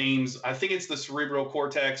names. I think it's the cerebral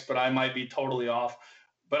cortex, but I might be totally off.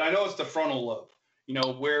 But I know it's the frontal lobe,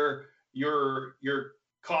 where your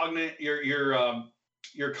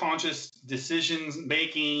your conscious decisions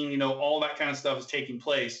making, all that kind of stuff is taking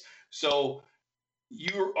place. So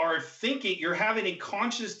you are thinking, you're having a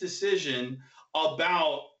conscious decision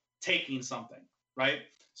about taking something, right?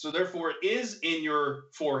 So therefore, it is in your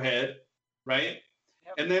forehead, right?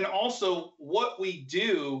 Yep. And then also, what we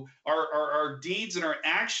do, our deeds and our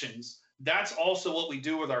actions, that's also what we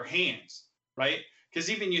do with our hands, right? Because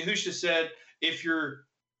even Yahusha said, if your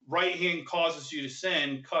right hand causes you to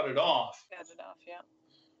sin, cut it off. Cut it off, yeah.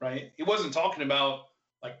 Right? He wasn't talking about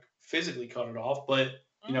like physically cut it off, but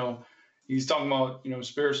he's talking about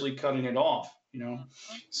spiritually cutting it off.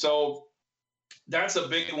 So that's a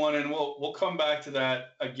big one, and we'll come back to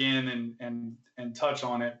that again and touch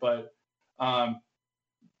on it. But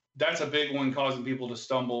that's a big one, causing people to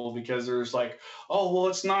stumble, because there's like, oh well,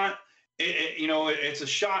 it's not. It's a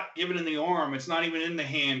shot given in the arm. It's not even in the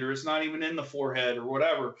hand, or it's not even in the forehead, or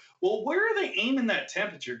whatever. Well, where are they aiming that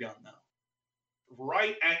temperature gun though?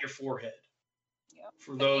 Right at your forehead. Yep.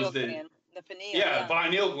 For those that, the pineal, yeah,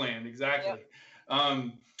 pineal gland, exactly.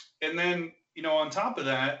 Yep. And then on top of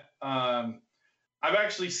that, I've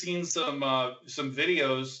actually seen some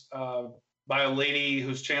videos by a lady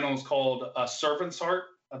whose channel is called Servant's Heart,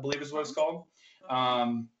 I believe is what it's called.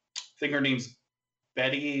 I think her name's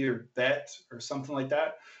Betty or Bet or something like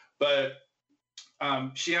that. But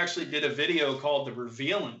she actually did a video called The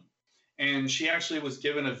Revealing, and she actually was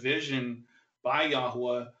given a vision by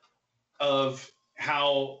Yahweh of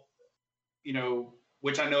how,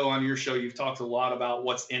 which I know on your show you've talked a lot about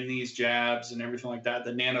what's in these jabs and everything like that,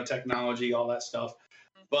 the nanotechnology, all that stuff.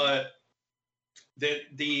 But that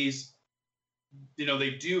these,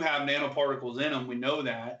 they do have nanoparticles in them. We know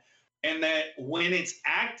that. And that when it's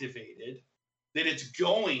activated, that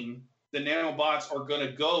the nanobots are going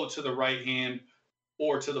to go to the right hand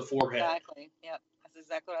or to the forehead. Exactly. Yep. That's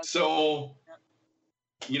exactly what I was saying.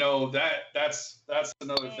 That's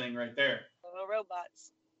another thing right there. Little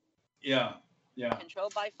robots. Yeah.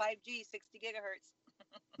 Controlled by 5G, 60 gigahertz.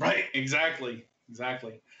 Right. Exactly.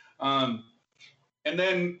 And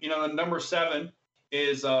then, number 7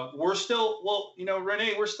 is we're still,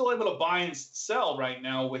 Renee, we're still able to buy and sell right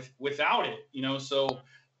now without it, so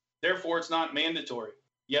therefore it's not mandatory.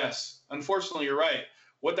 Yes. Unfortunately, you're right.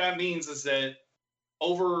 What that means is that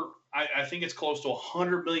I think it's close to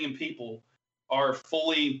 100 million people are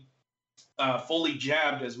fully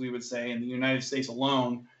jabbed, as we would say, in the United States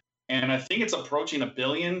alone. And I think it's approaching 1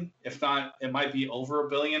 billion. If not, it might be over 1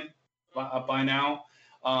 billion by now,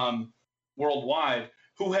 worldwide,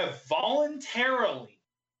 who have voluntarily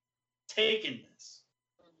taken this.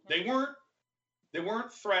 They weren't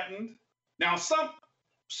threatened. Now,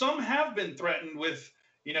 some have been threatened with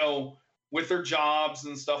their jobs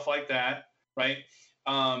and stuff like that, right?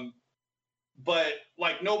 But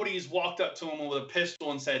like nobody's walked up to them with a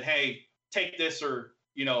pistol and said, "Hey, take this, or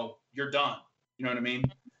you're done." You know what I mean?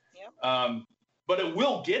 Yep. But it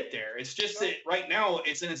will get there. It's just that right now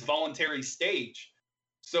it's in its voluntary stage.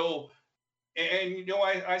 So, and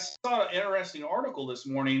I saw an interesting article this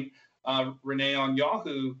morning, Renee, on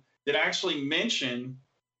Yahoo, that actually mentioned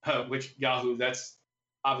which Yahoo. That's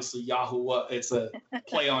obviously Yahoo. It's a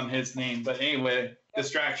play on his name, but anyway,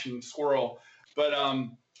 distraction squirrel. But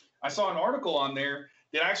I saw an article on there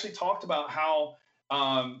that actually talked about how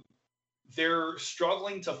they're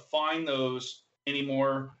struggling to find those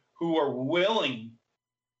anymore who are willingly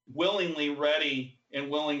ready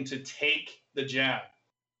and willing to take the jab.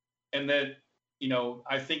 And that,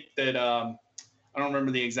 I think that I don't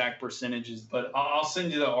remember the exact percentages, but I'll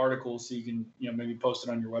send you the article so you can, maybe post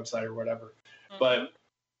it on your website or whatever. But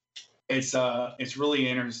it's really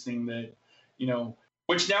interesting that,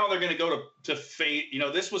 which now they're going to go to phase,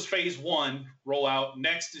 this was phase 1 rollout.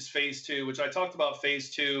 Next is phase 2, which I talked about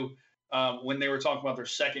phase 2 when they were talking about their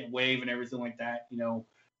second wave and everything like that,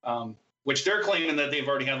 which they're claiming that they've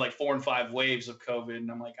already had like 4 and 5 waves of COVID.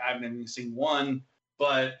 And I'm like, I haven't even seen one,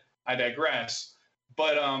 but I digress.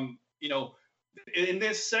 But, in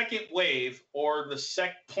this second wave, or the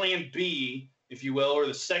plan B, if you will, or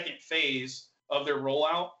the second phase of their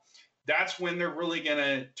rollout, that's when they're really going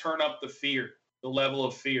to turn up the level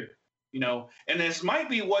of fear, and this might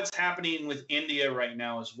be what's happening with India right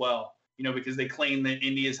now as well, because they claim that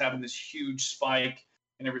India is having this huge spike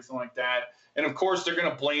and everything like that. And of course, they're going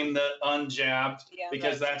to blame the unjabbed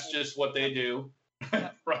because that's just what they do.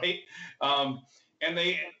 Right. And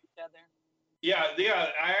they,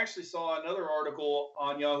 I actually saw another article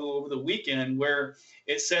on Yahoo over the weekend where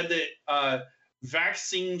it said that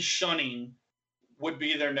vaccine shunning would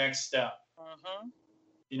be their next step.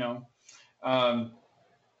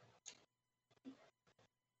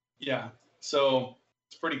 So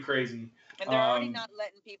it's pretty crazy. And they're already not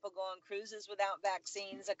letting people go on cruises without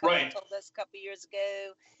vaccines. A couple told us a couple years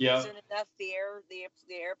ago. Yeah. Soon enough, the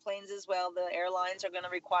airplanes as well. The airlines are going to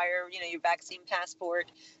require, your vaccine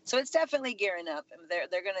passport. So it's definitely gearing up.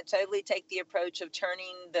 They're going to totally take the approach of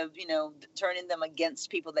turning them against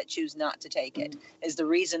people that choose not to take it. Is the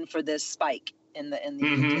reason for this spike in the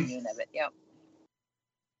continuing of it. Yep.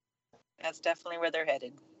 That's definitely where they're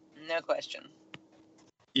headed. No question.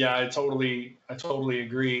 Yeah, I totally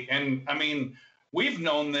agree. And I mean, we've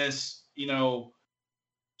known this,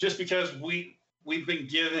 just because we've been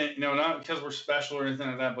given, not because we're special or anything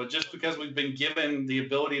like that, but just because we've been given the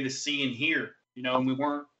ability to see and hear, and we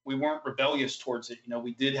weren't rebellious towards it.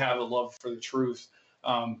 We did have a love for the truth.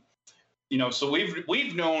 So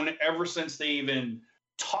we've known ever since they even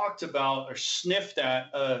talked about or sniffed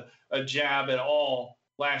at a jab at all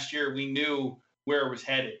last year, we knew where it was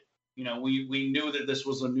headed. We knew that this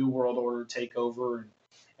was a new world order takeover and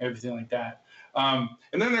everything like that. And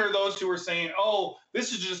then there are those who are saying, oh,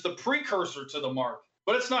 this is just the precursor to the mark,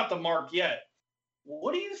 but it's not the mark yet.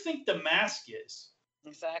 What do you think the mask is?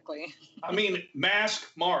 Exactly. I mean, mask,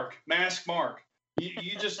 mark.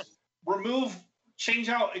 You just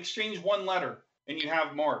exchange one letter and you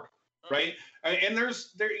have mark, right? And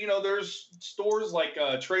there's stores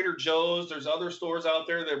like Trader Joe's. There's other stores out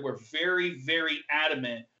there that were very, very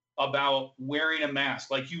adamant about wearing a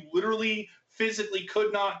mask. Like, you literally physically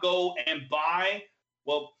could not go and buy.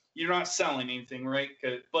 Well, you're not selling anything, right?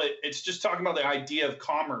 But it's just talking about the idea of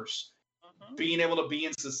commerce, being able to be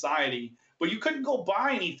in society. But you couldn't go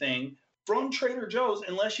buy anything from Trader Joe's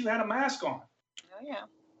unless you had a mask on. Oh yeah.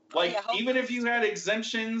 Even if you had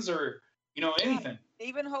exemptions or anything.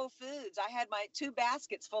 Even Whole Foods. I had my 2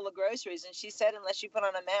 baskets full of groceries, and she said, unless you put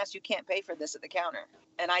on a mask, you can't pay for this at the counter.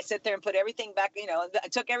 And I sit there and put everything back, I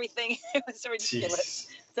took everything. It was ridiculous.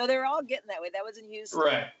 Jeez. So they're all getting that way. That was in Houston.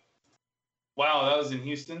 Right. Wow, that was in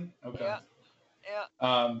Houston? Okay.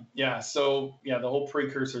 Yeah. So, the whole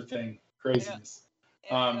precursor thing, craziness.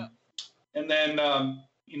 And then,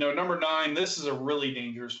 number 9, this is a really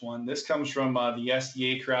dangerous one. This comes from the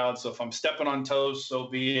SDA crowd. So if I'm stepping on toes, so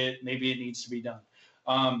be it. Maybe it needs to be done.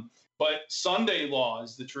 But Sunday law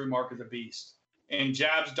is the true mark of the beast. And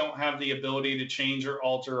jabs don't have the ability to change or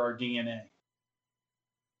alter our DNA.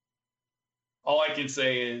 All I can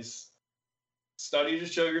say is study to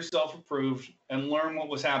show yourself approved and learn what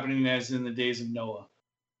was happening as in the days of Noah.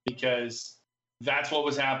 Because that's what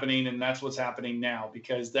was happening, and that's what's happening now.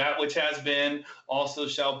 Because that which has been also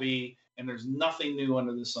shall be, and there's nothing new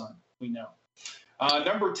under the sun. We know.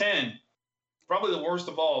 Number 10, probably the worst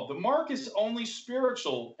of all. The mark is only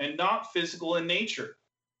spiritual and not physical in nature.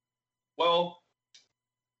 Well,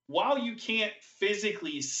 while you can't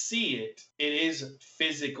physically see it, it is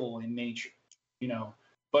physical in nature,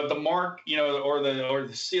 But the mark, or the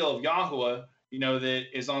seal of Yahweh, that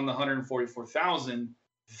is on the 144,000,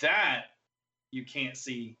 that you can't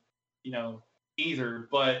see, either.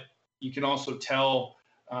 But you can also tell,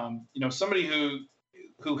 somebody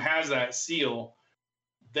who has that seal,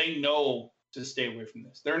 they know to stay away from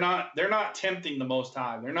this. They're not tempting the Most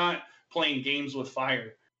High. They're not playing games with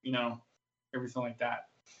fire, everything like that.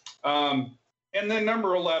 And then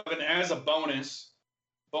number 11, as a bonus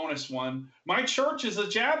one, my church is a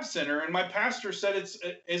jab center, and my pastor said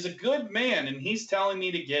is a good man, and he's telling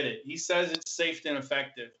me to get it. He says it's safe and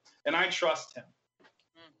effective, and I trust him.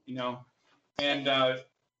 And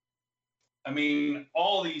I mean,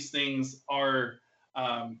 all these things are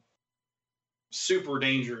super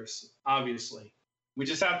dangerous. Obviously, we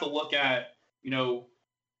just have to look at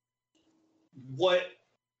what.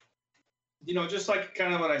 Just like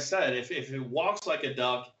kind of what I said, if it walks like a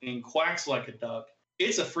duck and quacks like a duck,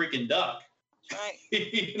 it's a freaking duck. Right.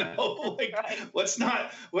 Right. Let's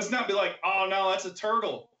not be like, oh no, that's a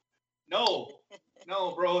turtle. No,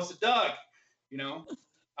 bro, it's a duck.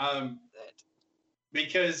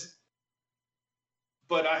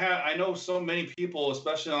 But I know so many people,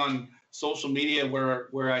 especially on social media,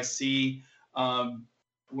 where I see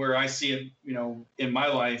it, in my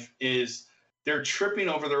life, is they're tripping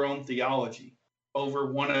over their own theology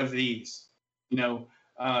over one of these,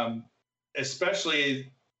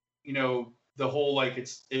 especially, the whole, like,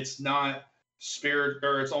 it's not spirit,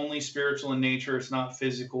 or it's only spiritual in nature. It's not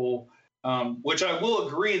physical, which I will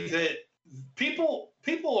agree that people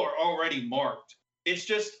are already marked. It's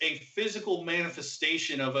just a physical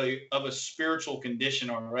manifestation of a spiritual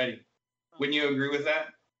condition already. Wouldn't you agree with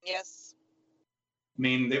that? Yes. I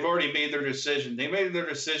mean, they've already made their decision. They made their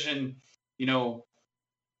decision,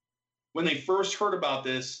 when they first heard about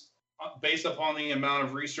this, based upon the amount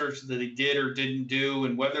of research that they did or didn't do,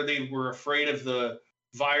 and whether they were afraid of the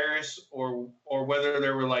virus or or whether they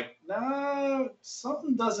were like, no,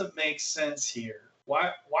 something doesn't make sense here.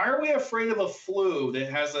 Why are we afraid of a flu that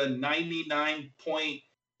has a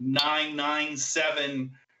 99.997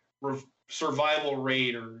 survival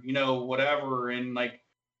rate, or whatever, and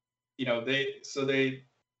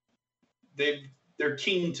they're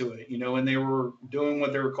keen to it, and they were doing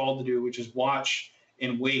what they were called to do, which is watch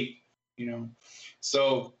and wait,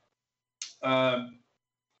 so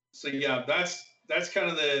yeah, that's kind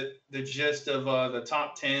of the gist of the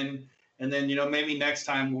top 10. And then maybe next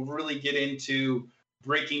time we'll really get into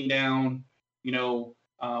breaking down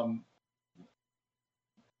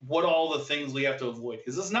what all the things we have to avoid,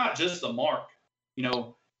 because it's not just the mark.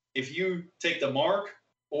 If you take the mark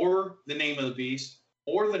or the name of the beast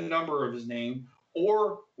or the number of his name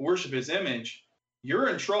or worship his image, you're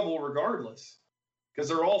in trouble regardless, because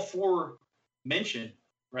they're all four mentioned,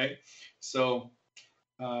 right? So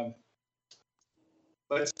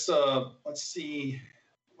let's see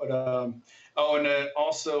what and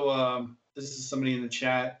also this is somebody in the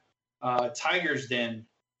chat, Tiger's Den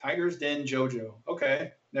Jojo.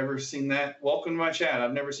 Okay, never seen that. Welcome to my chat.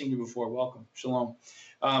 I've never seen you before. Welcome. Shalom.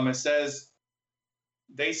 It says,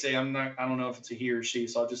 they say, I don't know if it's a he or she,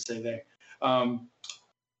 so I'll just say they.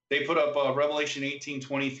 They put up Revelation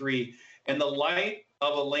 18:23, and the light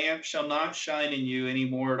of a lamp shall not shine in you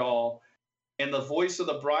anymore at all, and the voice of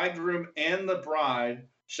the bridegroom and the bride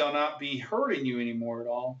shall not be heard in you anymore at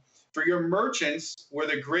all. For your merchants were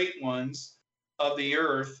the great ones of the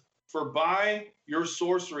earth, for by your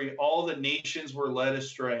sorcery all the nations were led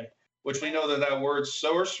astray. Which we know that word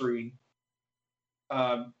sorcery,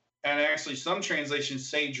 and actually some translations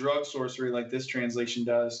say drug sorcery, like this translation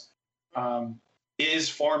does, is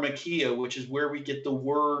pharmakia, which is where we get the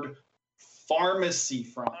word pharmacy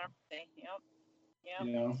from.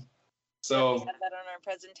 Yep. So we have that on our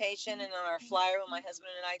presentation and on our flyer when my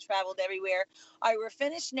husband and I traveled everywhere. All right, we're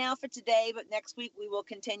finished now for today, but next week we will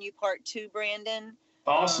continue part 2, Brandon.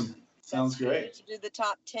 Awesome. Sounds great. To do the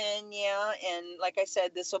top 10, yeah. And like I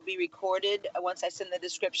said, this will be recorded once I send the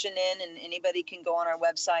description in, and anybody can go on our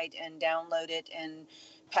website and download it and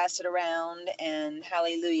pass it around. And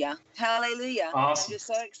hallelujah. Hallelujah. Awesome. I'm just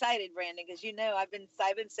so excited, Brandon, because I've been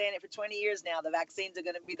saying it for 20 years now. The vaccines are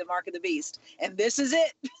going to be the mark of the beast. And this is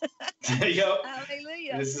it. Yep.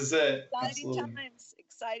 Hallelujah. This is it.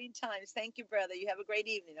 Exciting times. Thank you, brother. You have a great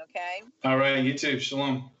evening, okay? All right, you too.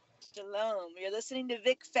 Shalom. Shalom. You're listening to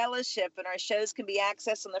Vic Fellowship, and our shows can be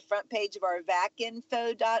accessed on the front page of our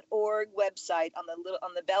vacinfo.org website on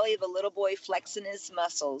the belly of a little boy flexing his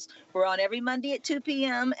muscles. We're on every Monday at 2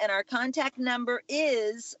 p.m., and our contact number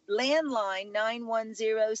is landline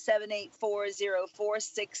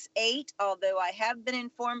 910-784-0468. Although I have been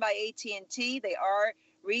informed by AT&T, they are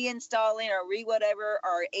reinstalling or whatever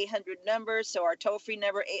our 800 number. So our toll-free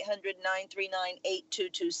number,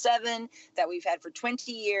 800-939-8227, that we've had for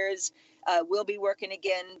 20 years, will be working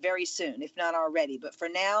again very soon, if not already. But for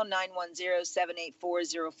now,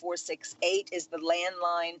 910-784-0468 is the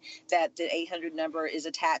landline that the 800 number is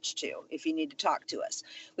attached to if you need to talk to us.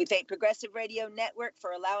 We thank Progressive Radio Network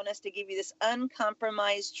for allowing us to give you this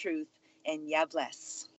uncompromised truth, and Yah bless.